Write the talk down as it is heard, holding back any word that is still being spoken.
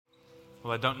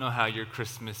Well, I don't know how your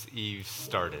Christmas Eve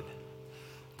started,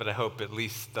 but I hope at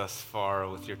least thus far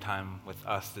with your time with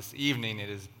us this evening, it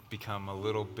has become a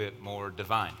little bit more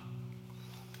divine.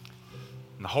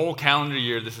 In the whole calendar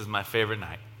year, this is my favorite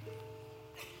night.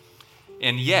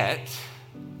 And yet,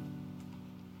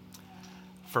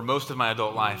 for most of my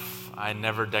adult life, I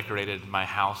never decorated my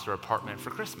house or apartment for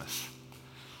Christmas.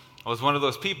 I was one of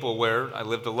those people where I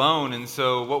lived alone, and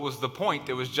so what was the point?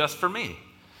 It was just for me.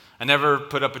 I never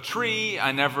put up a tree,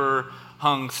 I never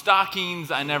hung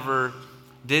stockings, I never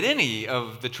did any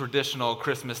of the traditional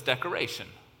Christmas decoration.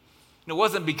 And it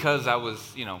wasn't because I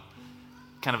was,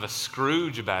 kind of a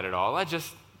Scrooge about it all. I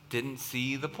just didn't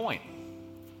see the point.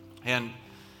 And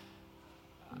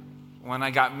when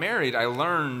I got married, I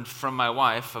learned from my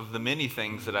wife of the many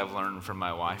things that I've learned from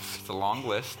my wife. It's a long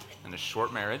list and a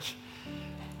short marriage.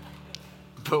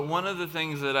 But one of the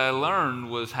things that I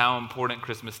learned was how important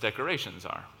Christmas decorations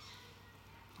are.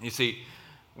 You see,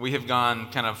 we have gone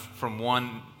kind of from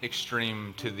one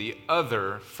extreme to the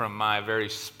other, from my very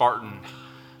Spartan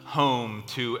home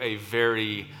to a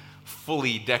very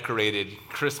fully decorated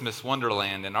Christmas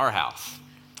wonderland in our house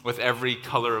with every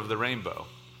color of the rainbow.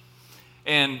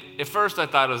 And at first I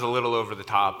thought it was a little over the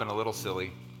top and a little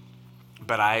silly,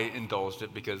 but I indulged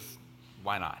it because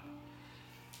why not?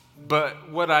 But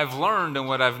what I've learned and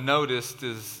what I've noticed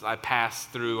is I pass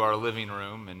through our living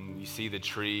room and you see the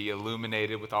tree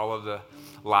illuminated with all of the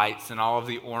lights and all of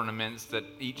the ornaments that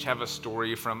each have a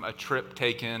story from a trip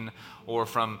taken or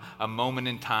from a moment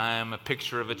in time, a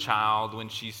picture of a child when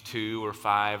she's 2 or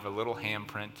 5, a little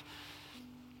handprint.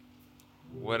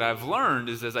 What I've learned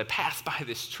is as I pass by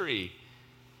this tree,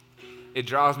 it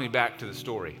draws me back to the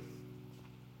story.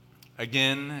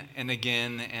 Again and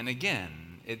again and again.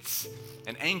 It's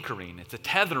an anchoring, it's a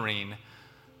tethering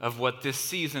of what this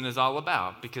season is all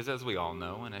about. Because as we all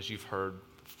know, and as you've heard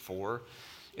before,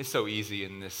 it's so easy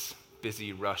in this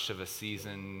busy rush of a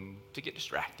season to get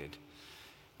distracted,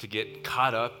 to get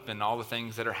caught up in all the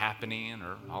things that are happening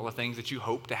or all the things that you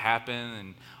hope to happen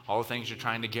and all the things you're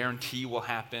trying to guarantee will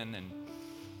happen. And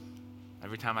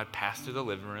every time I'd pass through the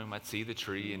living room, I'd see the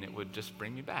tree and it would just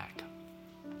bring me back.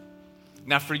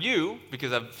 Now for you,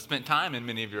 because I've spent time in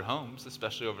many of your homes,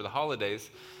 especially over the holidays,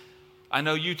 I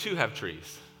know you too have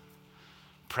trees,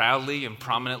 proudly and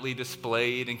prominently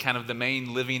displayed in kind of the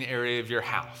main living area of your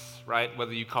house, right?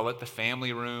 Whether you call it the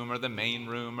family room or the main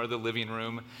room or the living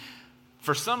room.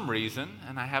 For some reason,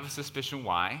 and I have a suspicion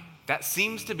why, that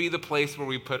seems to be the place where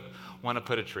we want to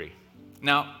put a tree.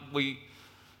 Now, we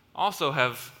also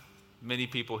have many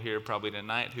people here probably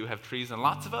tonight who have trees in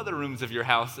lots of other rooms of your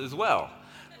house as well.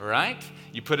 Right?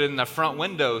 You put it in the front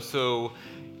window so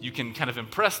you can kind of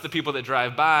impress the people that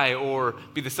drive by or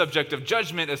be the subject of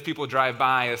judgment as people drive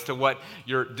by as to what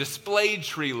your displayed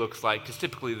tree looks like. Because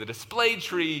typically the displayed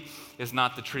tree is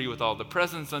not the tree with all the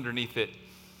presents underneath it.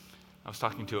 I was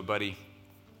talking to a buddy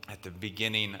at the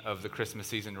beginning of the Christmas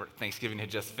season. Thanksgiving had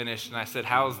just finished. And I said,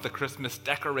 how's the Christmas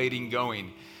decorating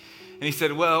going? And he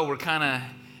said, well, we're kind of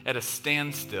at a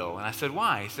standstill. And I said,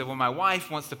 why? He said, well, my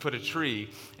wife wants to put a tree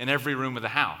in every room of the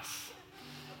house.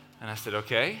 And I said,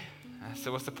 okay. I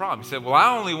said, what's the problem? He said, well,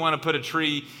 I only want to put a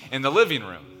tree in the living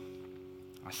room.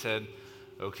 I said,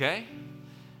 okay.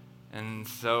 And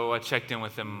so I checked in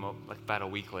with him like about a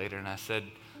week later and I said,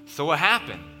 so what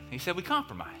happened? He said, we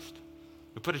compromised.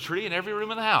 We put a tree in every room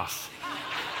of the house.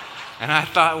 And I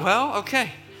thought, well,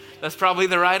 okay, that's probably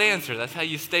the right answer. That's how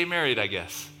you stay married, I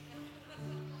guess.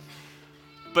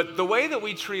 But the way that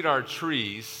we treat our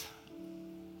trees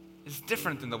is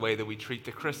different than the way that we treat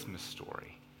the Christmas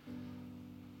story.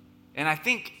 And I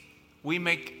think we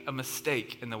make a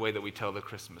mistake in the way that we tell the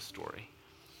Christmas story.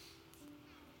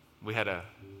 We had a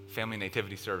family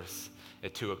nativity service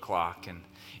at 2 o'clock, and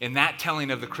in that telling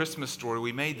of the Christmas story,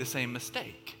 we made the same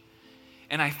mistake.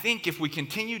 And I think if we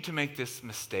continue to make this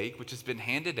mistake, which has been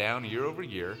handed down year over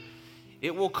year,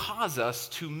 it will cause us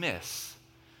to miss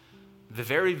the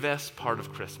very best part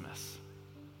of Christmas.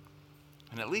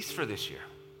 And at least for this year,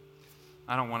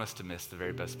 I don't want us to miss the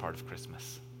very best part of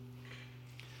Christmas.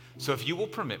 So if you will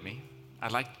permit me,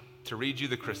 I'd like to read you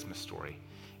the Christmas story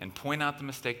and point out the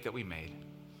mistake that we made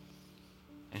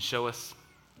and show us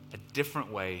a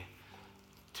different way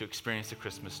to experience the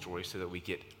Christmas story so that we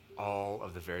get all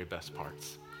of the very best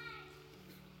parts.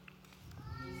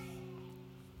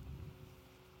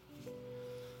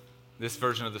 This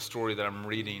version of the story that I'm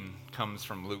reading comes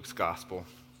from Luke's Gospel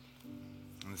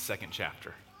in the 2nd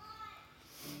chapter.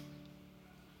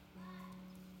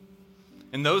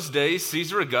 In those days,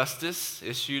 Caesar Augustus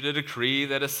issued a decree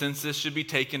that a census should be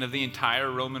taken of the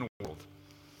entire Roman world.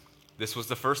 This was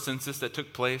the first census that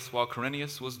took place while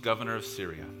Quirinius was governor of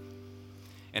Syria.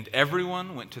 and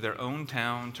everyone went to their own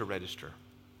town to register.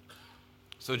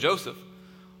 So Joseph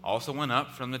also went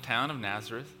up from the town of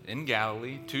Nazareth in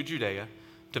Galilee to Judea,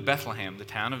 to Bethlehem, the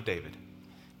town of David,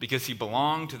 because he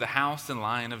belonged to the house and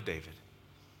line of David.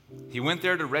 He went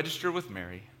there to register with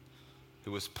Mary,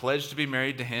 who was pledged to be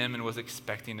married to him and was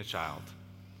expecting a child.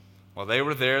 While they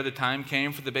were there, the time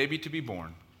came for the baby to be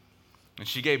born, and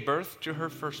she gave birth to her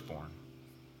firstborn,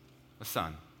 a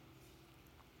son.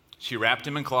 She wrapped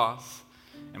him in cloths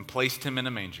and placed him in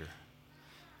a manger,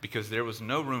 because there was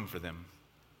no room for them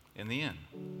in the inn.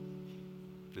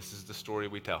 This is the story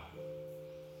we tell.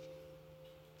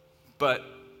 But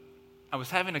I was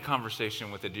having a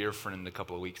conversation with a dear friend a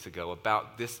couple of weeks ago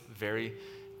about this very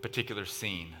particular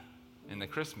scene in the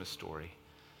Christmas story.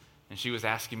 And she was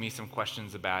asking me some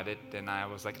questions about it, and I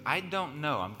was like, I don't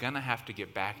know. I'm going to have to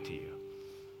get back to you.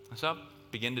 And so I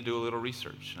began to do a little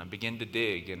research, and I began to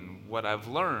dig, and what I've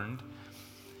learned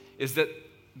is that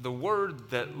the word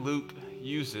that Luke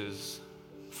uses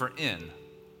for inn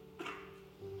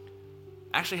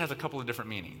actually has a couple of different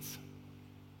meanings.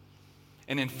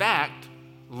 And in fact,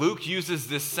 Luke uses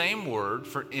this same word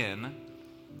for inn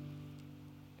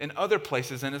in other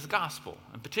places in his gospel,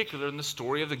 in particular in the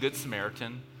story of the Good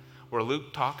Samaritan, where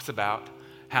Luke talks about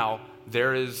how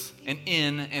there is an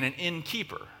inn and an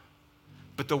innkeeper.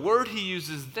 But the word he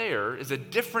uses there is a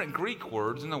different Greek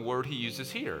word than the word he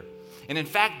uses here. And in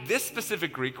fact, this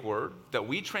specific Greek word that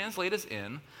we translate as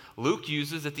inn, Luke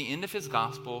uses at the end of his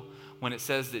gospel when it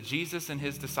says that Jesus and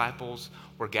his disciples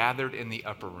were gathered in the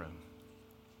upper room.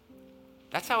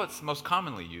 That's how it's most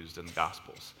commonly used in the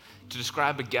Gospels, to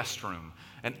describe a guest room,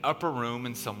 an upper room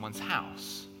in someone's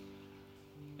house.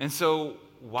 And so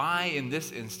why in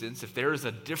this instance, if there is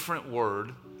a different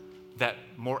word that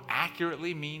more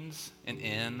accurately means an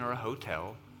inn or a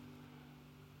hotel,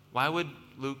 why would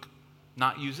Luke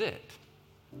not use it?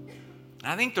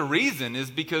 I think the reason is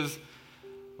because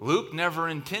Luke never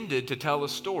intended to tell a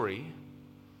story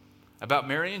about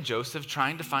Mary and Joseph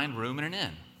trying to find room in an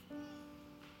inn.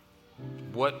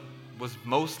 What was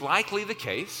most likely the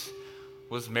case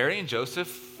was Mary and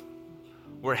Joseph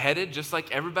were headed, just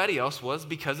like everybody else was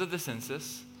because of the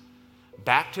census,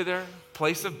 back to their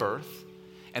place of birth,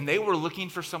 and they were looking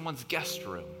for someone's guest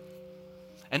room,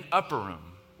 an upper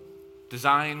room,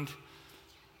 designed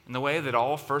in the way that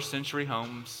all first century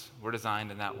homes were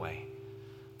designed in that way.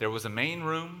 There was a main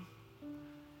room,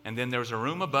 and then there was a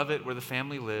room above it where the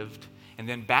family lived, and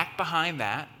then back behind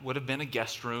that would have been a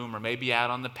guest room, or maybe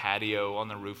out on the patio, on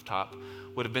the rooftop,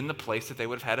 would have been the place that they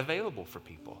would have had available for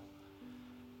people.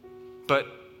 But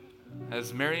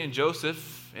as Mary and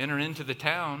Joseph enter into the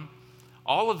town,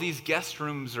 all of these guest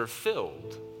rooms are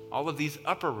filled. All of these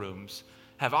upper rooms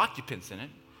have occupants in it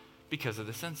because of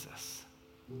the census.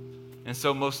 And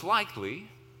so most likely,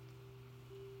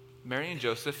 Mary and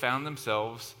Joseph found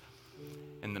themselves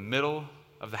in the middle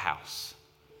of the house.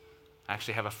 I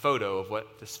actually have a photo of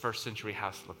what this first century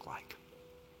house looked like.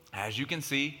 As you can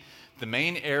see, the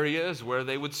main area is where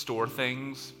they would store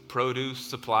things, produce,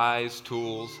 supplies,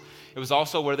 tools. It was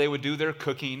also where they would do their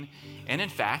cooking. And in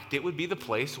fact, it would be the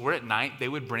place where at night they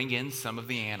would bring in some of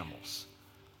the animals.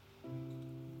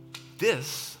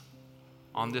 This,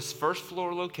 on this first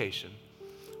floor location,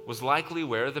 was likely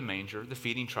where the manger, the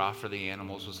feeding trough for the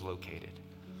animals, was located.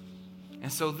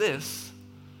 And so this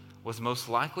was most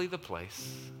likely the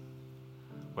place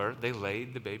where they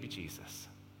laid the baby Jesus.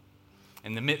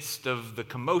 In the midst of the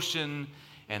commotion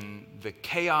and the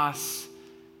chaos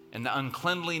and the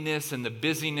uncleanliness and the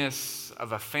busyness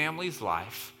of a family's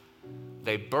life,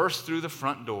 they burst through the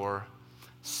front door,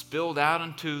 spilled out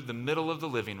into the middle of the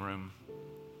living room,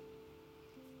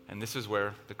 and this is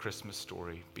where the Christmas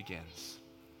story begins.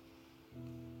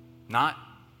 Not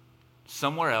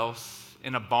somewhere else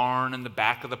in a barn in the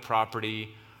back of the property,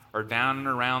 or down and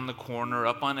around the corner,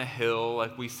 up on a hill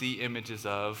like we see images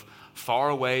of, far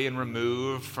away and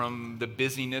removed from the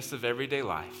busyness of everyday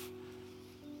life.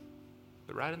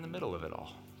 But right in the middle of it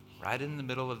all, right in the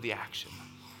middle of the action,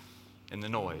 and the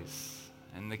noise,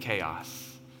 and the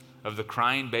chaos of the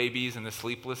crying babies and the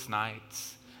sleepless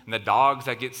nights, and the dogs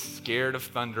that get scared of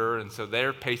thunder, and so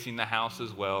they're pacing the house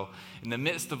as well. In the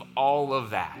midst of all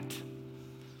of that,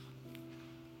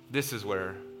 this is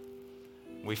where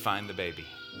we find the baby.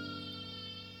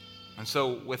 And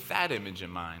so with that image in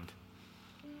mind,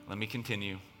 let me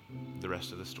continue the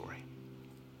rest of the story.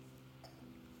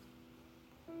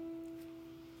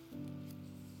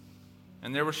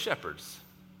 And there were shepherds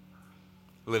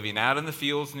living out in the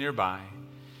fields nearby,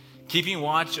 keeping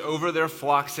watch over their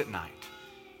flocks at night.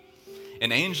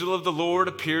 An angel of the Lord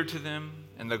appeared to them,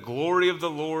 and the glory of the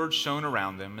Lord shone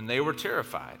around them, and they were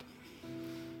terrified.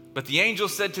 But the angel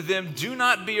said to them, "Do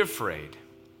not be afraid.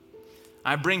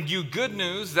 I bring you good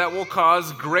news that will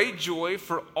cause great joy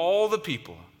for all the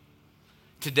people.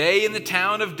 Today in the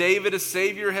town of David a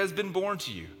Savior has been born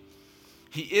to you.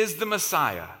 He is the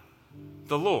Messiah,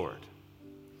 the Lord.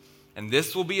 And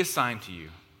this will be a sign to you.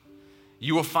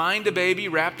 You will find a baby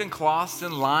wrapped in cloths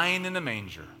and lying in a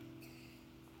manger."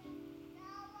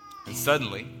 And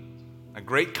suddenly, a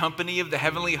great company of the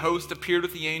heavenly host appeared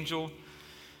with the angel,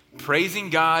 praising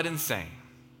God and saying,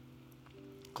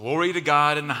 "Glory to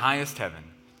God in the highest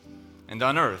heaven, and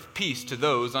on earth peace to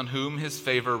those on whom his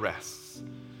favor rests."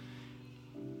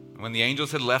 When the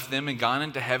angels had left them and gone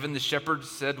into heaven, the shepherds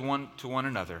said one to one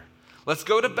another, "Let's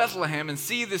go to Bethlehem and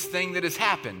see this thing that has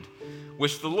happened,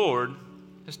 which the Lord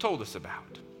has told us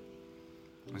about."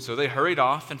 And so they hurried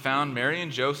off and found Mary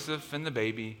and Joseph and the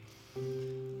baby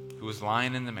who was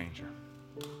lying in the manger.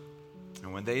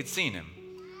 And when they had seen him,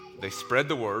 they spread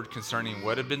the word concerning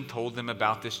what had been told them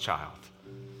about this child.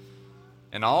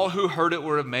 And all who heard it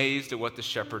were amazed at what the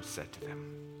shepherds said to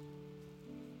them.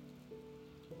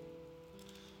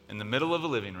 In the middle of a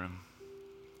living room,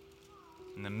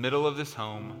 in the middle of this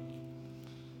home,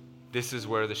 this is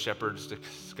where the shepherds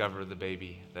discover the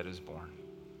baby that is born.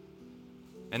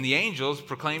 And the angels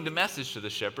proclaimed a message to the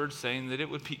shepherds saying that it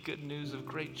would be good news of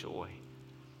great joy.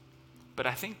 But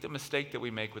I think the mistake that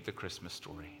we make with the Christmas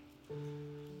story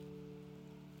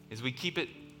is we keep it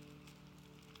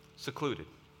secluded,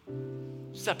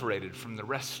 separated from the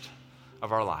rest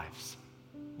of our lives.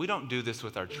 We don't do this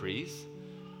with our trees.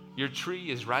 Your tree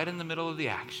is right in the middle of the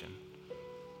action.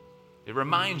 It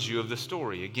reminds you of the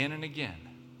story again and again.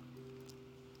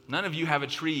 None of you have a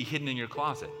tree hidden in your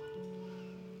closet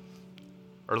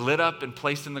or lit up and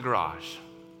placed in the garage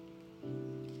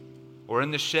or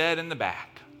in the shed in the back.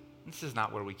 This is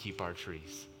not where we keep our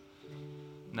trees.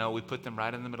 No, we put them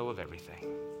right in the middle of everything.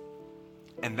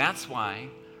 And that's why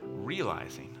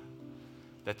realizing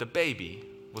that the baby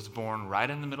was born right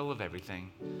in the middle of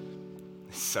everything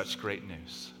is such great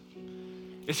news.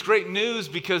 It's great news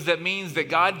because that means that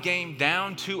God came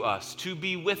down to us to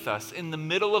be with us in the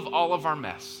middle of all of our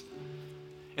mess,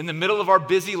 in the middle of our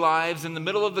busy lives, in the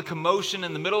middle of the commotion,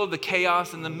 in the middle of the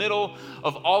chaos, in the middle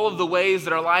of all of the ways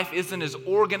that our life isn't as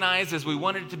organized as we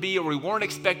wanted it to be, or we weren't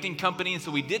expecting company, and so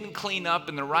we didn't clean up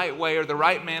in the right way or the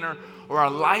right manner, or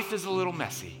our life is a little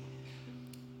messy.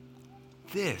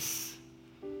 This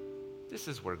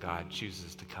is where God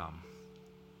chooses to come.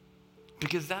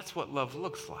 Because that's what love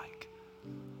looks like.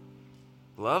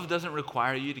 Love doesn't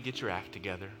require you to get your act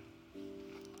together.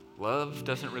 Love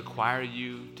doesn't require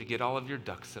you to get all of your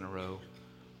ducks in a row.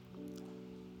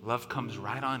 Love comes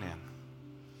right on in,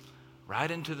 right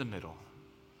into the middle,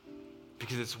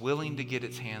 because it's willing to get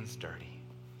its hands dirty.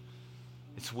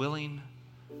 It's willing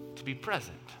to be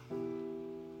present.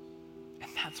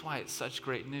 And that's why it's such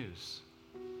great news.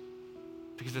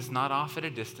 Because it's not off at a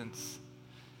distance.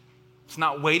 It's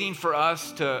not waiting for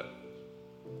us to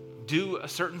do a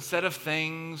certain set of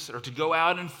things or to go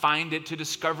out and find it, to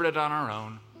discover it on our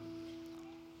own.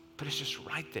 But it's just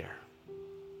right there,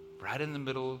 right in the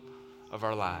middle of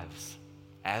our lives,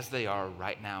 as they are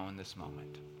right now in this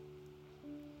moment.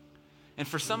 And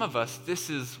for some of us, this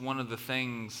is one of the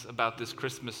things about this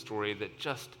Christmas story that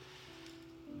just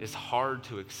is hard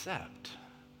to accept.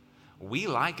 We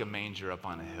like a manger up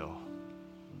on a hill.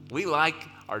 We like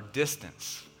our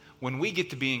distance. When we get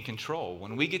to be in control,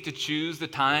 when we get to choose the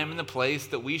time and the place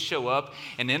that we show up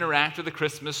and interact with the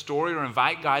Christmas story or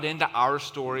invite God into our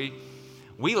story,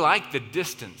 we like the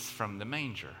distance from the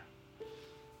manger.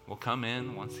 We'll come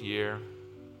in once a year,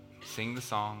 sing the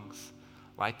songs,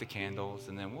 light the candles,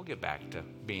 and then we'll get back to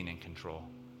being in control.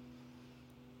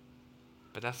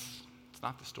 But it's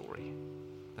not the story.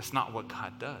 That's not what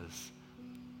God does.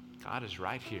 God is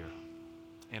right here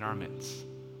in our midst.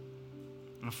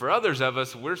 And for others of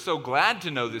us, we're so glad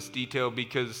to know this detail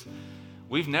because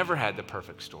we've never had the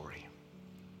perfect story.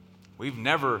 We've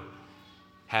never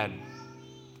had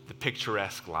the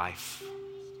picturesque life,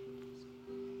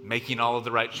 making all of the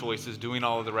right choices, doing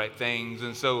all of the right things.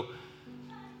 And so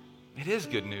it is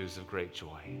good news of great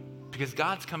joy because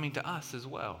God's coming to us as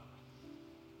well.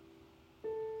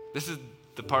 This is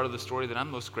the part of the story that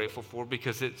I'm most grateful for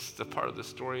because it's the part of the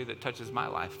story that touches my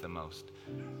life the most.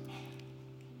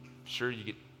 Sure, you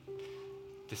get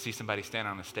to see somebody stand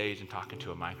on a stage and talking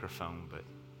to a microphone, but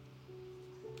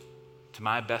to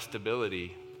my best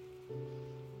ability,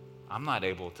 I'm not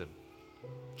able to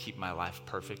keep my life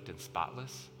perfect and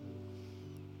spotless.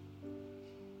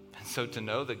 And so to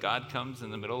know that God comes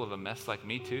in the middle of a mess like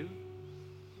me too,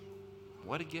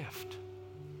 what a gift.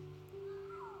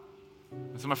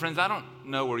 And so my friends, I don't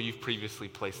know where you've previously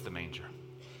placed the manger.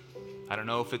 I don't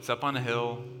know if it's up on a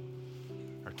hill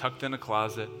or tucked in a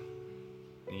closet,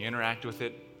 and you interact with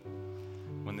it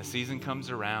when the season comes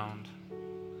around.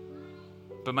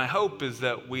 But my hope is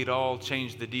that we'd all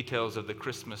change the details of the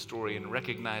Christmas story and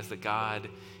recognize that God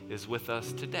is with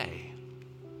us today.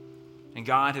 And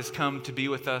God has come to be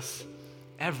with us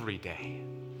every day,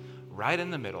 right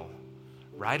in the middle,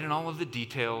 right in all of the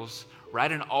details, right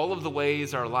in all of the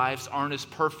ways our lives aren't as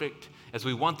perfect as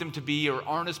we want them to be or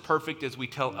aren't as perfect as we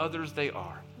tell others they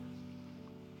are.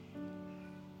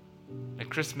 At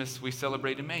Christmas, we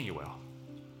celebrate Emmanuel,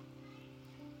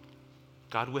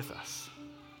 God with us.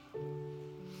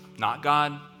 Not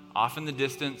God off in the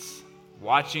distance,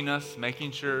 watching us,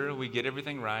 making sure we get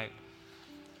everything right.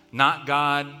 Not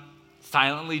God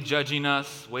silently judging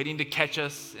us, waiting to catch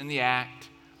us in the act.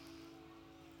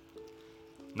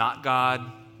 Not God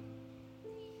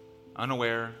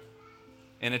unaware,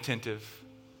 inattentive.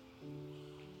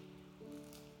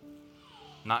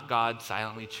 Not God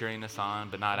silently cheering us on,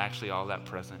 but not actually all that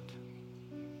present.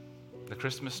 The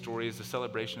Christmas story is a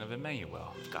celebration of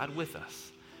Emmanuel, God with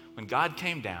us. When God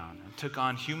came down and took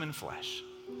on human flesh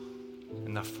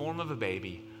in the form of a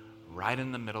baby right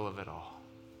in the middle of it all.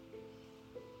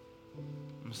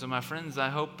 And so my friends, I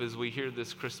hope as we hear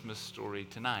this Christmas story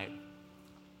tonight,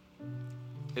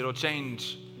 it'll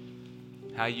change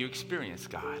how you experience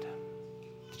God.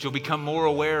 That you'll become more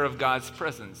aware of God's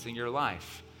presence in your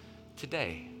life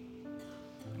today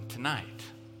and tonight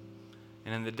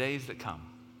and in the days that come.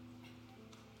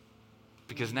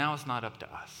 Because now it's not up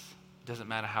to us. It doesn't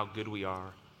matter how good we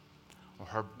are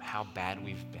or how bad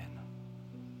we've been.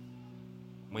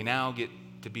 We now get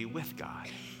to be with God,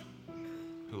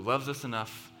 who loves us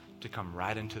enough to come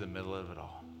right into the middle of it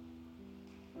all.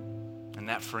 And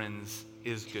that, friends,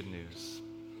 is good news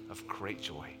of great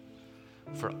joy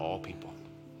for all people.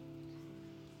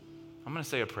 I'm going to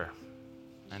say a prayer,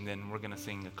 and then we're going to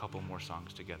sing a couple more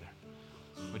songs together.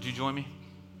 Would you join me?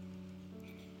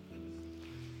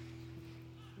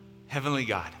 Heavenly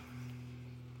God,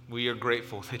 we are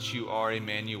grateful that you are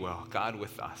Emmanuel, God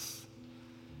with us.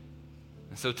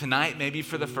 And so tonight, maybe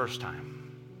for the first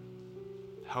time,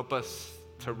 help us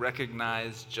to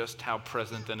recognize just how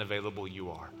present and available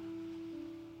you are.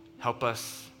 Help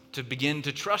us to begin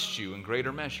to trust you in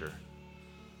greater measure.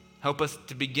 Help us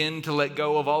to begin to let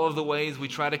go of all of the ways we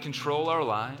try to control our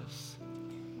lives.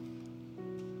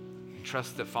 And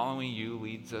trust that following you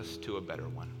leads us to a better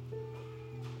one.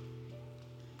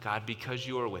 God, because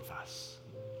you are with us,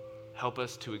 help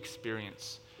us to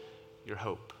experience your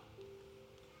hope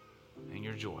and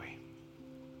your joy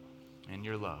and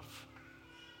your love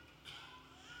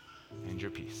and your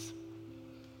peace.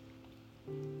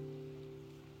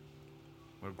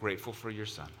 We're grateful for your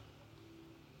Son,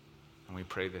 and we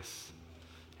pray this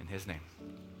in his name.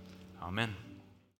 Amen.